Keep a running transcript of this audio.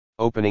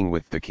opening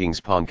with the king's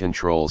pawn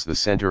controls the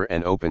center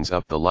and opens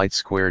up the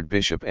light-squared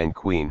bishop and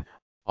queen,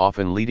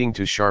 often leading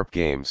to sharp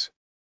games.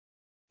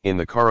 In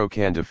the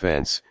Caro-Kann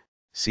defense,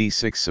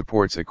 c6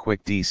 supports a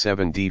quick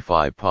d7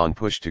 d5 pawn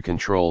push to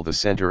control the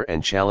center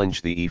and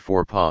challenge the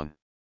e4 pawn.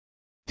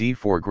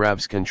 d4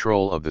 grabs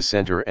control of the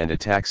center and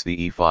attacks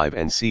the e5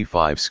 and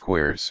c5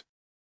 squares.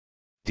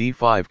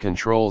 d5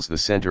 controls the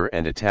center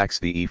and attacks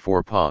the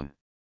e4 pawn.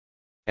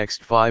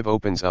 Nxd5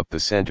 opens up the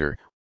center.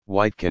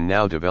 White can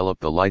now develop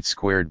the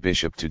light-squared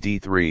bishop to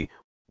d3,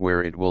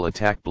 where it will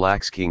attack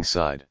black's king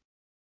side.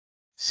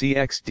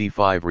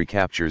 Cxd5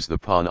 recaptures the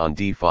pawn on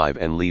d5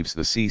 and leaves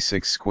the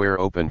c6 square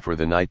open for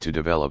the knight to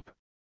develop.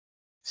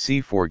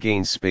 c4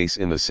 gains space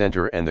in the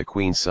center and the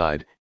queen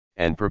side,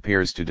 and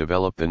prepares to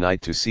develop the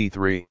knight to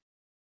c3.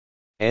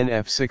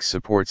 Nf6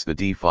 supports the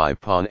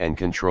d5 pawn and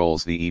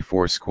controls the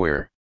e4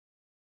 square.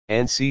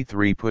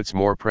 Nc3 puts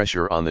more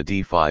pressure on the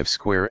d5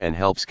 square and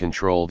helps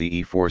control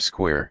the e4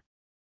 square.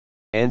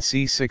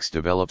 Nc6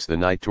 develops the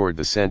knight toward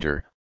the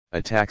center,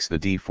 attacks the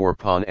d4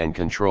 pawn and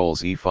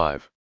controls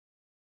e5.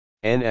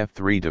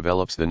 Nf3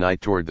 develops the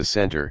knight toward the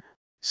center,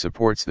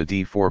 supports the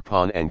d4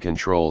 pawn and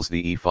controls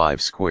the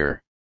e5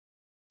 square.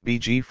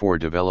 Bg4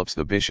 develops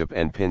the bishop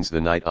and pins the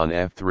knight on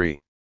f3.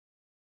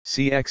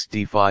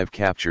 Cxd5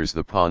 captures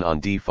the pawn on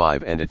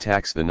d5 and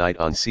attacks the knight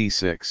on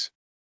c6.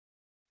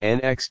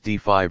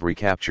 Nxd5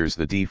 recaptures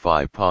the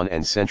d5 pawn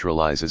and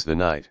centralizes the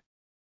knight.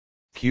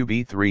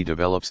 Qb3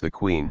 develops the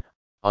queen,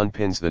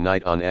 unpins the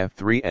knight on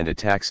f3 and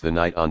attacks the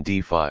knight on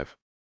d5.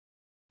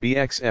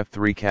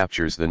 Bxf3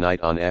 captures the knight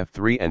on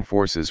f3 and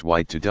forces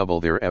white to double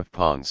their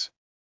f-pawns.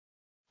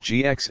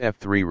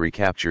 Gxf3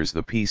 recaptures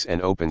the piece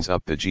and opens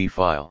up the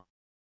g-file.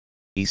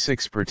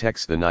 e6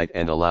 protects the knight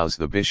and allows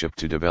the bishop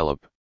to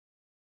develop.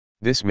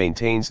 This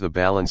maintains the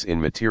balance in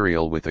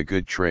material with a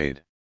good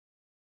trade.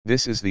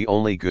 This is the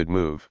only good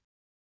move.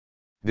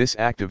 This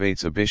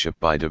activates a bishop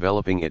by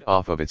developing it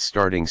off of its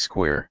starting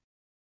square.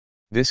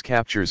 This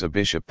captures a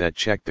bishop that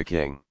checked the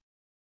king.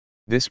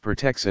 This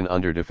protects an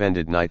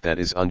underdefended knight that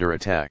is under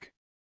attack.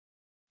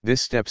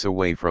 This steps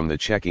away from the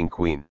checking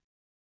queen.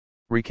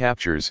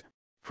 Recaptures,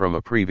 from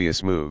a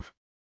previous move.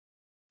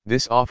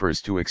 This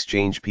offers to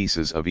exchange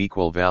pieces of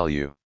equal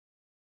value.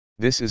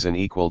 This is an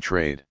equal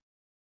trade.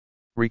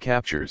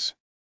 Recaptures.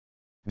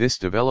 This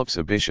develops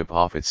a bishop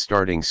off its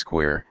starting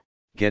square,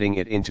 getting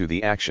it into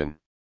the action.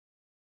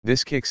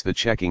 This kicks the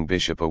checking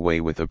bishop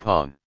away with a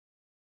pawn.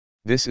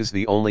 This is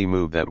the only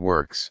move that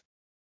works.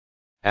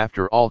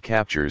 After all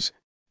captures,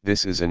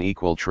 this is an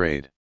equal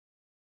trade.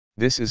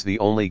 This is the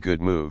only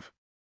good move.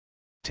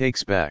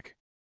 Takes back.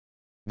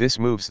 This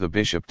moves the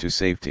bishop to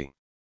safety.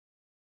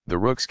 The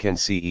rooks can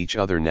see each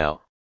other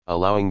now,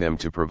 allowing them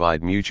to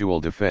provide mutual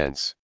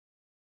defense.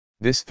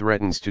 This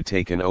threatens to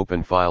take an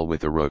open file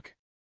with the rook.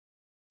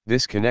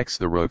 This connects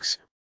the rooks,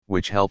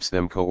 which helps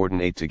them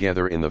coordinate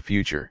together in the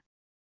future.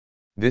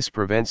 This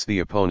prevents the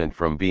opponent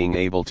from being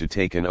able to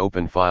take an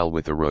open file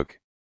with the rook.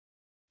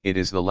 It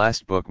is the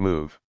last book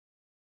move.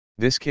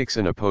 This kicks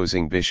an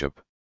opposing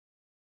bishop.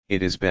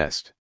 It is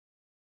best.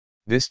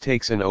 This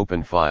takes an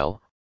open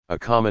file, a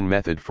common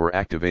method for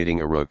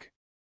activating a rook.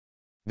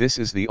 This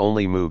is the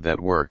only move that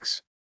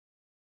works.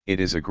 It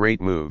is a great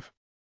move.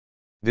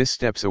 This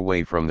steps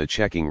away from the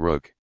checking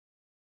rook.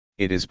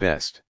 It is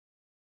best.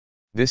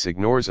 This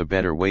ignores a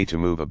better way to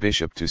move a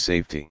bishop to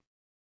safety.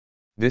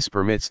 This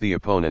permits the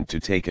opponent to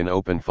take an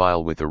open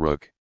file with the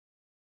rook.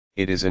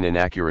 It is an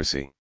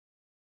inaccuracy.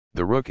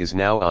 The rook is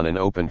now on an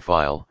open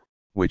file,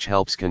 which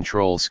helps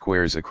control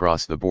squares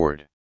across the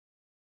board.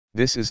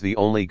 This is the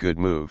only good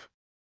move.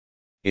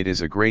 It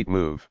is a great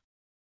move.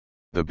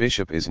 The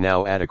bishop is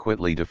now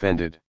adequately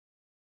defended.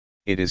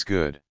 It is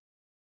good.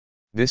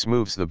 This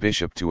moves the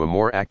bishop to a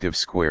more active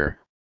square,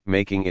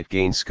 making it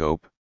gain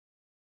scope.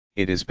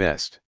 It is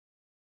best.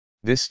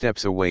 This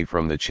steps away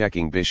from the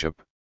checking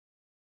bishop.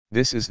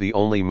 This is the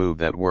only move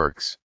that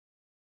works.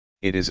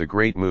 It is a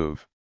great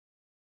move.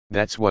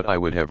 That's what I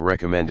would have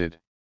recommended.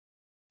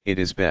 It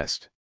is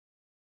best.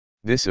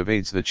 This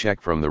evades the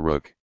check from the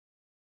rook.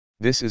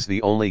 This is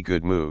the only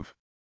good move.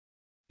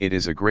 It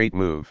is a great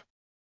move.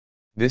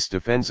 This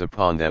defends a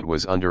pawn that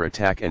was under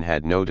attack and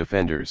had no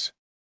defenders.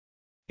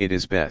 It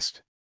is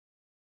best.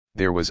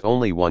 There was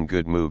only one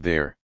good move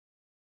there.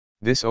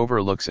 This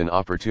overlooks an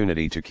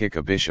opportunity to kick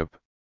a bishop.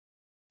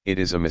 It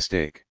is a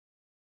mistake.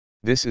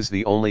 This is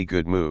the only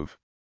good move.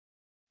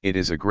 It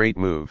is a great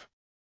move.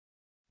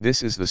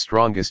 This is the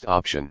strongest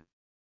option.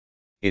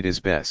 It is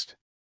best.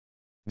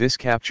 This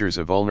captures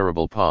a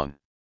vulnerable pawn.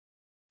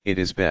 It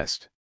is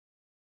best.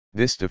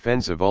 This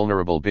defends a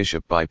vulnerable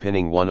bishop by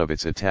pinning one of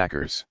its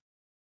attackers.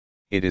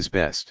 It is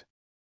best.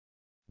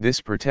 This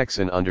protects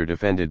an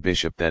underdefended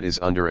bishop that is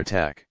under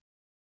attack.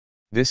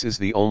 This is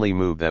the only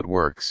move that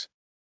works.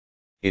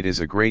 It is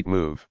a great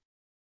move.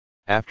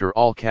 After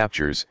all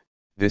captures,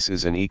 this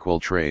is an equal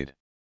trade.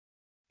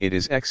 It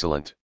is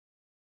excellent.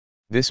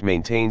 This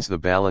maintains the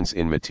balance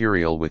in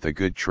material with a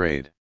good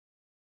trade.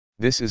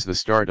 This is the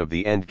start of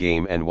the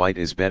endgame and white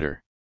is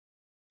better.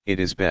 It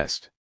is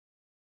best.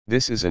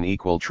 This is an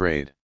equal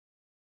trade.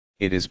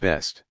 It is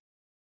best.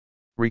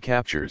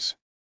 Recaptures.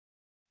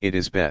 It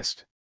is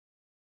best.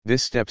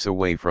 This steps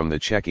away from the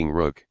checking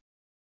rook.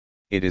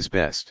 It is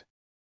best.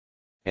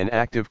 An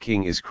active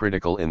king is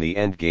critical in the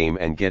endgame,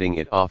 and getting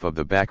it off of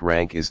the back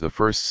rank is the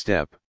first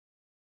step.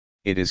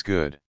 It is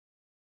good.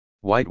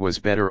 White was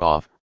better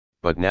off,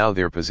 but now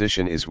their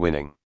position is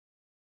winning.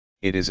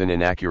 It is an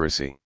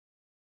inaccuracy.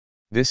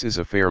 This is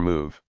a fair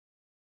move.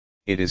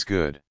 It is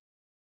good.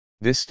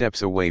 This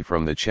steps away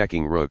from the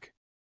checking rook.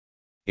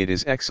 It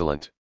is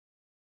excellent.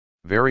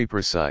 Very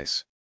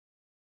precise.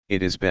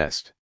 It is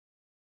best.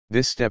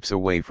 This steps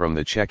away from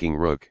the checking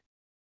rook.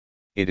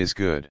 It is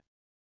good.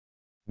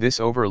 This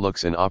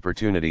overlooks an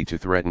opportunity to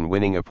threaten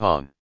winning a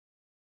pawn.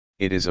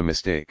 It is a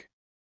mistake.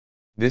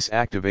 This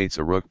activates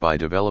a rook by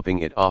developing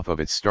it off of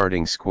its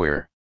starting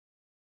square.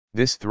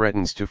 This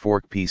threatens to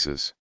fork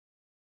pieces.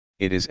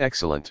 It is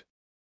excellent.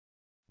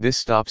 This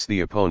stops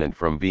the opponent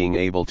from being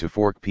able to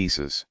fork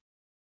pieces.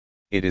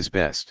 It is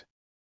best.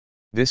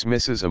 This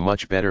misses a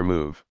much better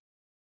move.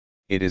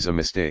 It is a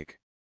mistake.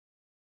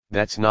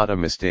 That's not a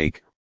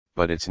mistake,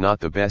 but it's not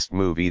the best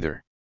move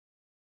either.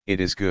 It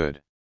is good.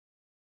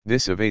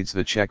 This evades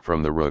the check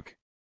from the rook.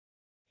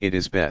 It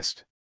is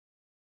best.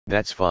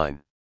 That's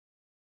fine.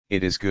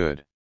 It is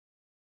good.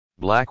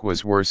 Black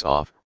was worse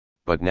off,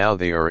 but now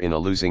they are in a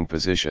losing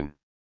position.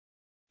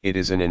 It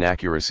is an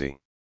inaccuracy.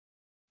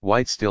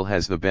 White still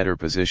has the better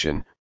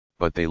position,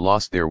 but they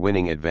lost their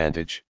winning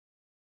advantage.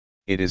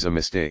 It is a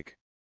mistake.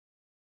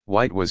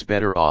 White was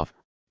better off,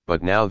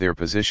 but now their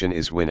position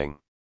is winning.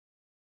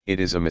 It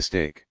is a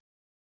mistake.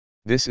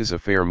 This is a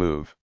fair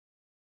move.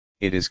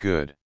 It is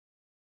good.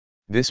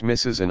 This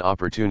misses an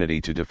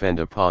opportunity to defend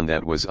a pawn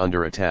that was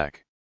under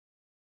attack.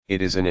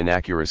 It is an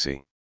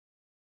inaccuracy.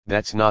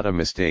 That's not a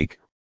mistake,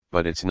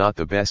 but it's not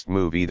the best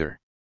move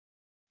either.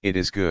 It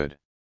is good.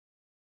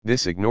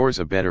 This ignores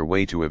a better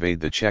way to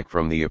evade the check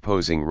from the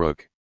opposing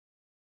rook.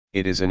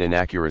 It is an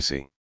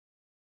inaccuracy.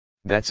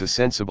 That's a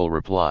sensible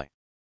reply.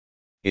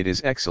 It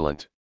is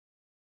excellent.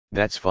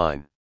 That's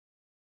fine.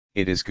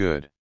 It is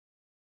good.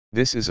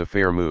 This is a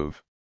fair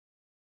move.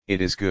 It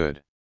is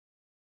good.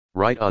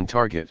 Right on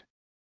target.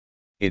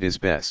 It is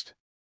best.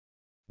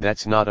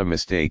 That's not a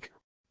mistake,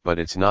 but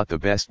it's not the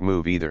best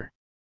move either.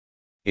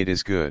 It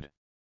is good.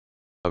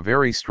 A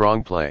very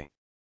strong play.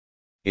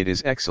 It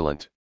is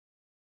excellent.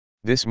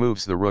 This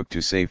moves the rook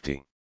to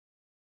safety.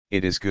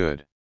 It is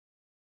good.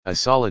 A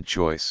solid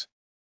choice.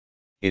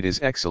 It is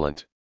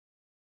excellent.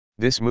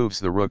 This moves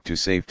the rook to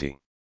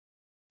safety.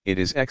 It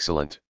is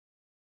excellent.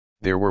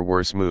 There were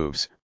worse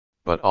moves,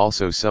 but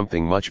also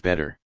something much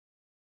better.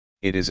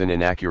 It is an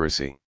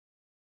inaccuracy.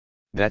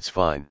 That's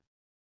fine.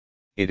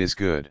 It is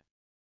good.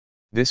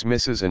 This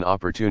misses an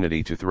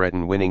opportunity to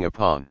threaten winning a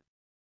pawn.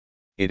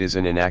 It is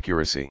an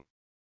inaccuracy.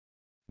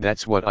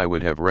 That's what I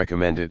would have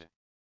recommended.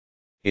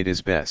 It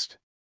is best.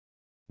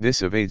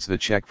 This evades the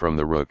check from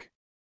the rook.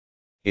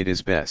 It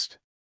is best.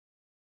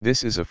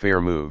 This is a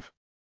fair move.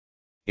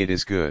 It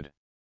is good.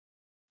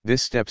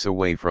 This steps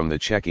away from the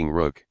checking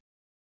rook.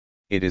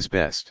 It is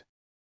best.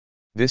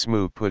 This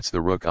move puts the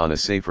rook on a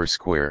safer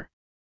square.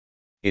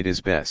 It is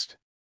best.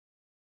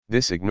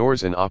 This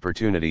ignores an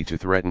opportunity to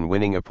threaten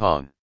winning a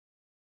pawn.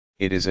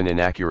 It is an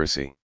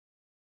inaccuracy.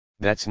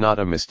 That's not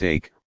a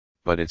mistake,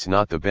 but it's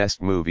not the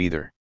best move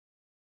either.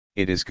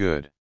 It is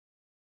good.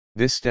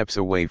 This steps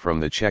away from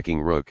the checking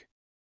rook.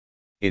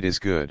 It is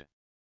good.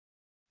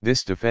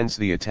 This defends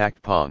the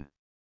attacked pawn.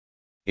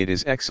 It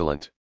is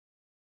excellent.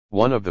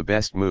 One of the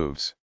best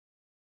moves.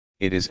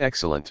 It is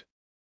excellent.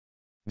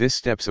 This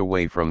steps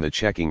away from the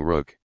checking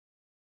rook.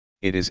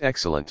 It is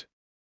excellent.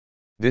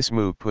 This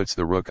move puts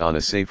the rook on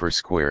a safer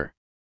square.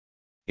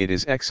 It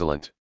is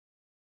excellent.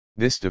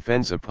 This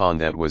defends a pawn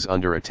that was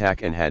under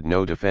attack and had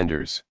no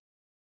defenders.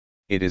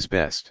 It is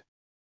best.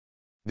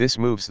 This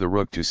moves the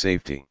rook to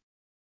safety.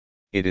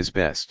 It is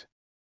best.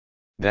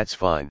 That's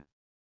fine.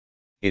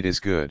 It is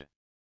good.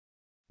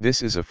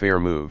 This is a fair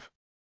move.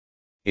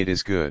 It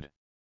is good.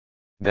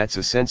 That's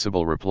a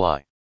sensible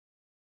reply.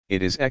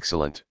 It is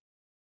excellent.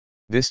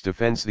 This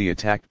defends the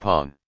attacked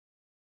pawn.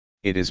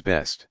 It is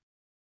best.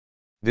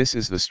 This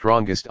is the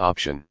strongest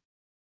option.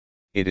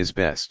 It is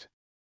best.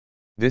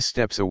 This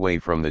steps away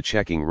from the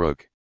checking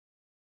rook.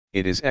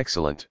 It is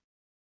excellent.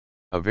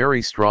 A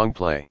very strong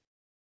play.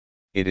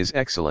 It is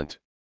excellent.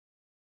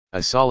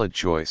 A solid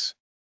choice.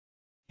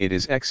 It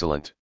is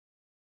excellent.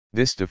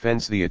 This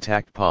defends the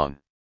attacked pawn.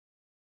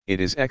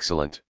 It is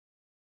excellent.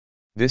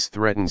 This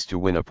threatens to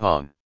win a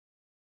pawn.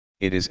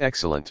 It is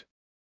excellent.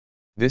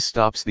 This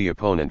stops the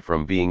opponent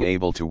from being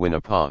able to win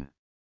a pawn.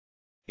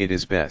 It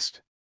is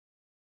best.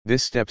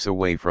 This steps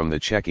away from the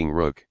checking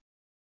rook.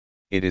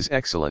 It is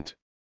excellent.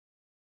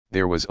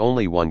 There was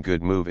only one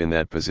good move in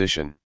that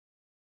position.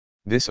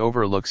 This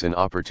overlooks an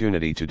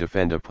opportunity to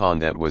defend a pawn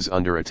that was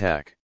under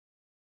attack.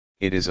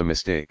 It is a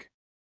mistake.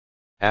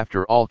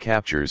 After all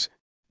captures,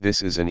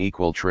 this is an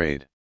equal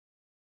trade.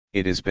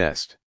 It is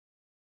best.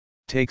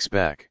 Takes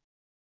back.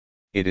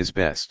 It is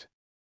best.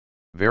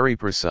 Very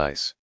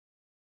precise.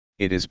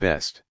 It is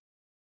best.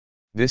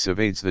 This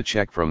evades the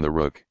check from the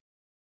rook.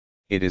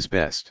 It is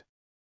best.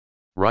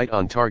 Right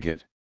on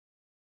target.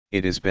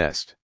 It is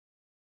best.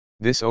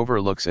 This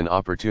overlooks an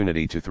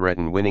opportunity to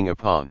threaten winning a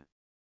pawn.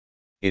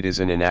 It is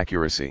an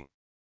inaccuracy.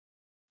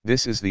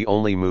 This is the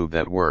only move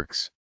that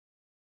works.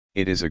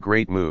 It is a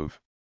great move.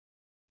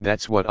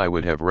 That's what I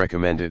would have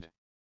recommended.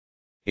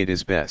 It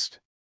is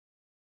best.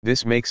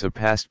 This makes a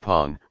passed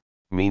pawn,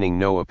 meaning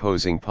no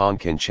opposing pawn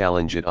can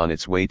challenge it on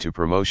its way to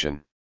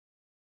promotion.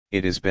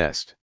 It is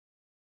best.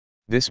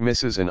 This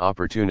misses an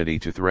opportunity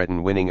to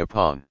threaten winning a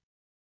pawn.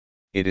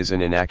 It is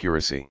an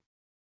inaccuracy.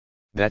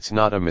 That's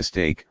not a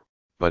mistake,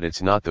 but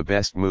it's not the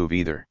best move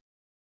either.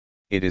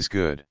 It is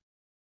good.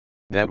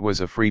 That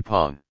was a free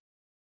pawn.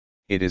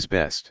 It is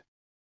best.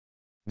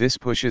 This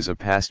pushes a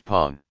passed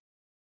pawn.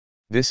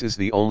 This is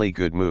the only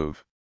good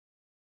move.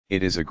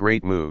 It is a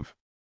great move.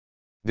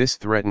 This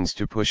threatens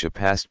to push a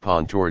passed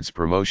pawn towards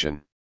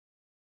promotion.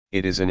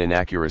 It is an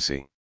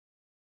inaccuracy.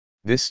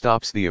 This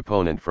stops the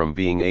opponent from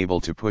being able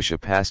to push a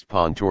passed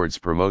pawn towards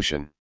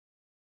promotion.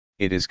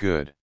 It is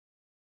good.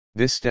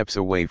 This steps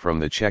away from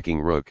the checking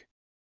rook.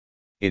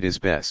 It is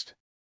best.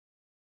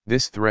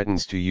 This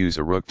threatens to use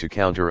a rook to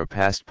counter a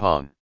passed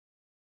pawn.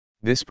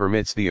 This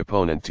permits the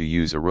opponent to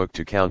use a rook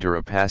to counter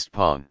a passed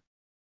pawn.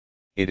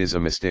 It is a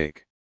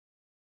mistake.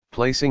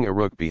 Placing a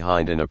rook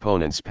behind an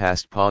opponent's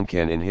passed pawn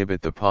can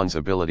inhibit the pawn's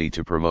ability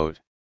to promote.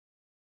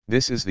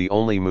 This is the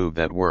only move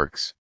that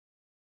works.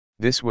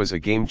 This was a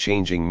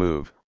game-changing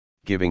move,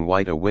 giving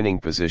white a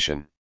winning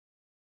position.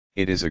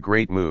 It is a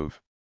great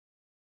move.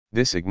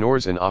 This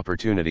ignores an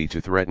opportunity to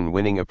threaten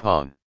winning a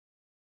pawn.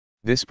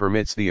 This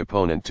permits the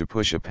opponent to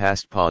push a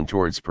passed pawn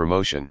towards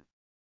promotion.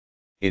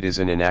 It is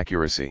an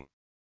inaccuracy.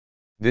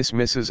 This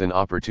misses an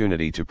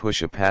opportunity to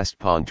push a passed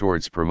pawn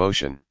towards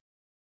promotion.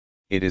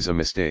 It is a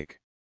mistake.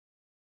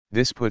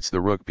 This puts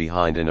the rook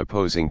behind an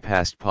opposing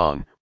passed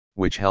pawn,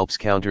 which helps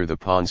counter the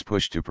pawn's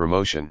push to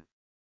promotion.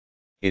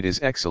 It is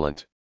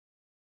excellent.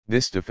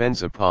 This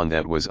defends a pawn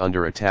that was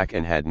under attack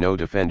and had no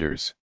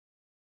defenders.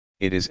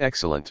 It is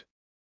excellent.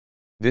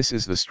 This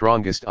is the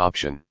strongest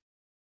option.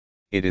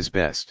 It is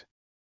best.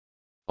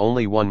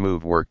 Only one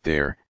move worked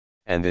there,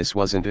 and this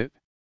wasn't it?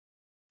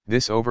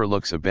 This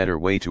overlooks a better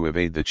way to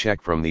evade the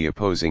check from the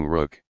opposing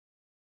rook.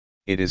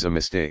 It is a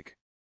mistake.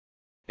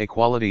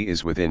 Equality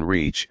is within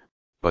reach,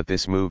 but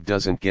this move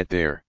doesn't get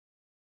there.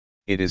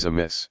 It is a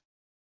miss.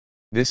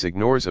 This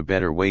ignores a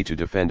better way to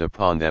defend a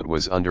pawn that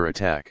was under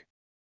attack.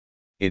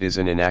 It is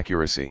an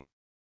inaccuracy.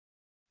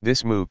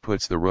 This move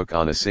puts the rook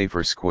on a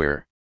safer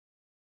square.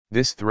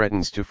 This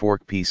threatens to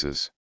fork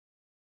pieces.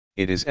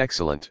 It is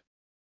excellent.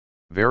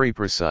 Very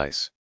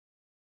precise.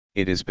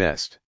 It is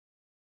best.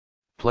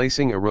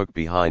 Placing a rook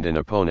behind an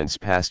opponent's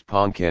passed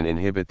pawn can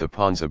inhibit the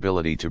pawn's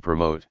ability to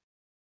promote.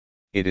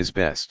 It is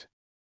best.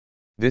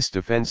 This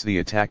defends the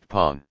attacked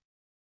pawn.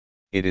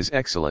 It is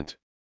excellent.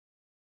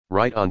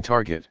 Right on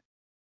target.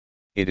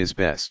 It is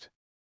best.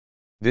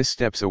 This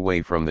steps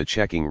away from the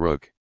checking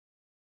rook.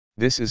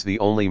 This is the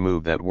only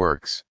move that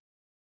works.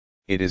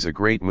 It is a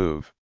great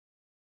move.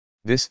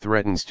 This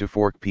threatens to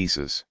fork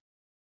pieces.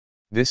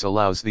 This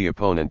allows the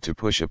opponent to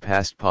push a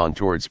passed pawn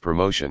towards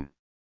promotion.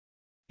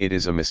 It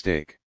is a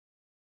mistake.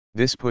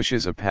 This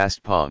pushes a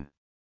passed pawn.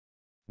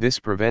 This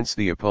prevents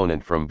the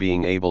opponent from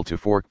being able to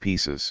fork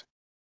pieces.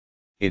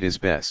 It is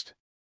best.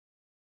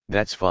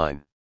 That's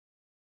fine.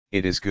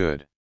 It is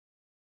good.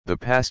 The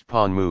passed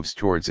pawn moves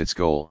towards its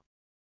goal.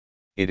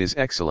 It is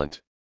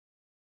excellent.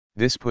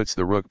 This puts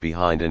the rook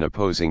behind an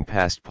opposing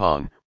passed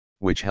pawn,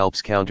 which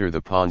helps counter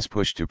the pawn's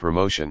push to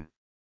promotion.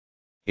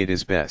 It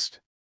is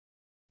best.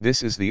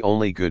 This is the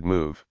only good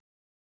move.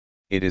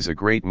 It is a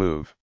great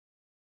move.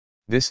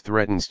 This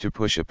threatens to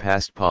push a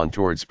passed pawn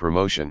towards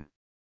promotion.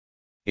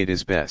 It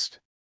is best.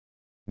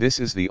 This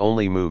is the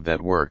only move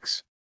that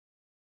works.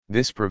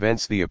 This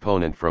prevents the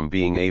opponent from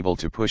being able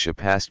to push a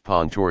passed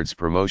pawn towards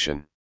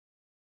promotion.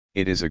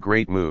 It is a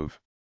great move.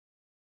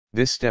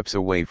 This steps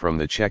away from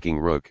the checking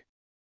rook.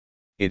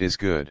 It is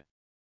good.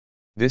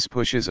 This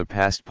pushes a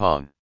passed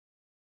pawn.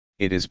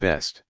 It is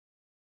best.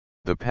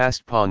 The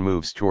passed pawn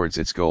moves towards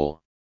its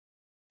goal.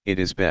 It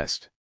is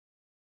best.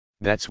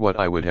 That's what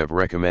I would have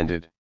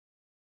recommended.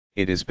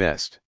 It is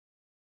best.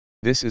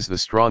 This is the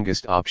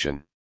strongest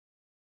option.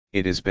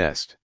 It is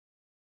best.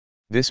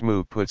 This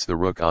move puts the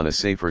rook on a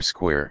safer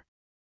square.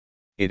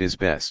 It is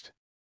best.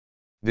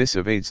 This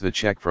evades the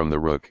check from the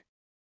rook.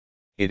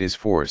 It is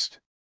forced.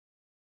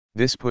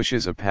 This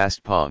pushes a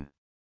passed pawn.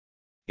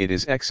 It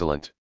is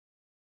excellent.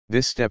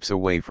 This steps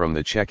away from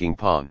the checking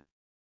pawn.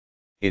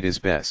 It is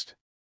best.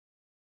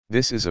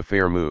 This is a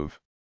fair move.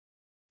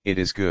 It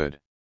is good.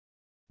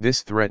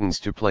 This threatens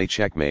to play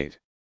checkmate.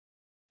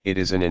 It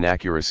is an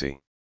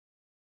inaccuracy.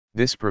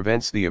 This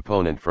prevents the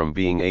opponent from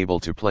being able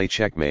to play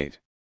checkmate.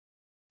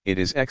 It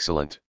is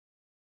excellent.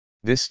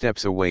 This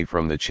steps away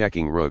from the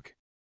checking rook.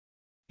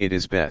 It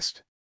is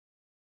best.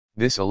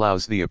 This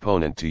allows the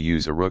opponent to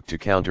use a rook to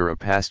counter a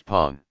passed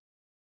pawn.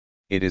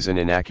 It is an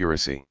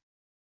inaccuracy.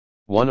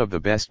 One of the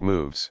best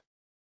moves.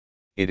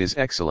 It is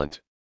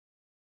excellent.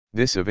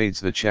 This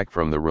evades the check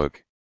from the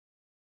rook.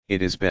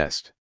 It is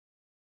best.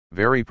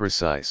 Very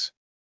precise.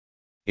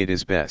 It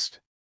is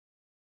best.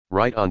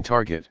 Right on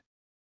target.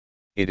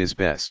 It is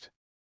best.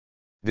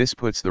 This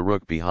puts the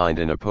rook behind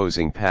an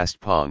opposing passed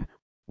pawn,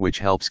 which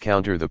helps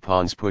counter the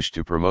pawn's push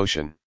to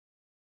promotion.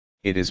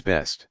 It is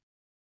best.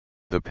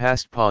 The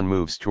passed pawn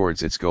moves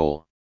towards its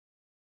goal.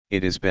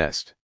 It is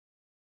best.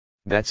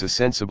 That's a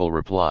sensible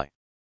reply.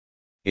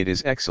 It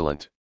is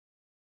excellent.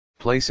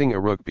 Placing a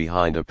rook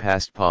behind a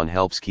passed pawn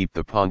helps keep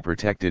the pawn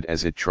protected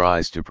as it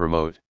tries to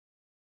promote.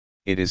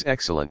 It is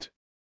excellent.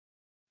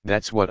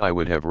 That's what I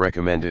would have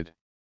recommended.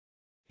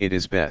 It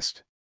is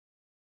best.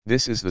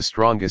 This is the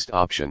strongest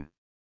option.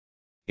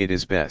 It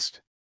is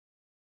best.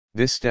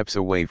 This steps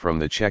away from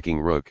the checking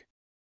rook.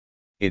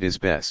 It is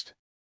best.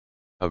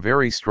 A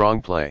very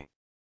strong play.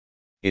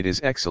 It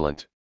is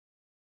excellent.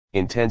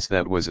 Intense.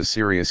 That was a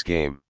serious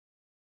game.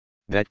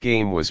 That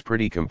game was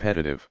pretty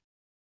competitive.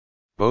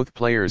 Both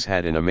players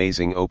had an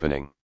amazing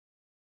opening.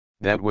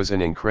 That was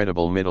an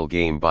incredible middle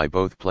game by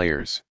both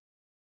players.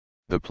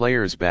 The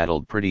players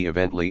battled pretty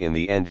evenly in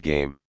the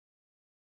endgame.